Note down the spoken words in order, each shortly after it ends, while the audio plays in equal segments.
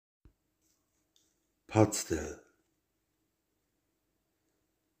Pot still.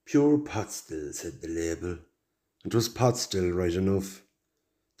 Pure pot still, said the label. It was pot still right enough,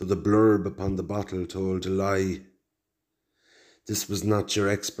 though the blurb upon the bottle told a lie. This was not your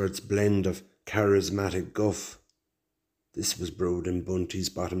expert's blend of charismatic guff. This was brewed in Bunty's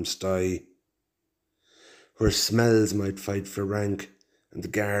bottom sty, where smells might fight for rank and the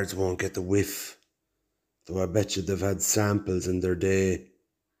guards won't get the whiff, though I bet you they've had samples in their day.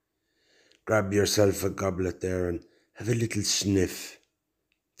 Grab yourself a goblet there and have a little sniff.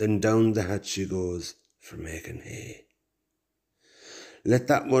 Then down the hatch she goes for making hay. Let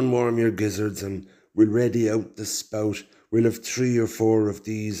that one warm your gizzards and we'll ready out the spout. We'll have 3 or 4 of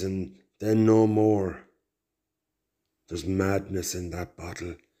these and then no more. There's madness in that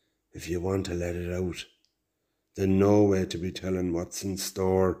bottle if you want to let it out. Then no way to be telling what's in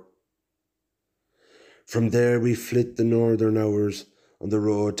store. From there we flit the northern hours on the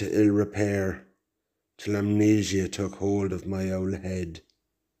road to ill repair, till amnesia took hold of my old head.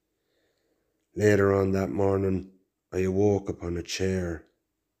 Later on that morning I awoke upon a chair.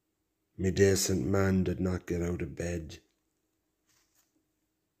 Me decent man did not get out of bed.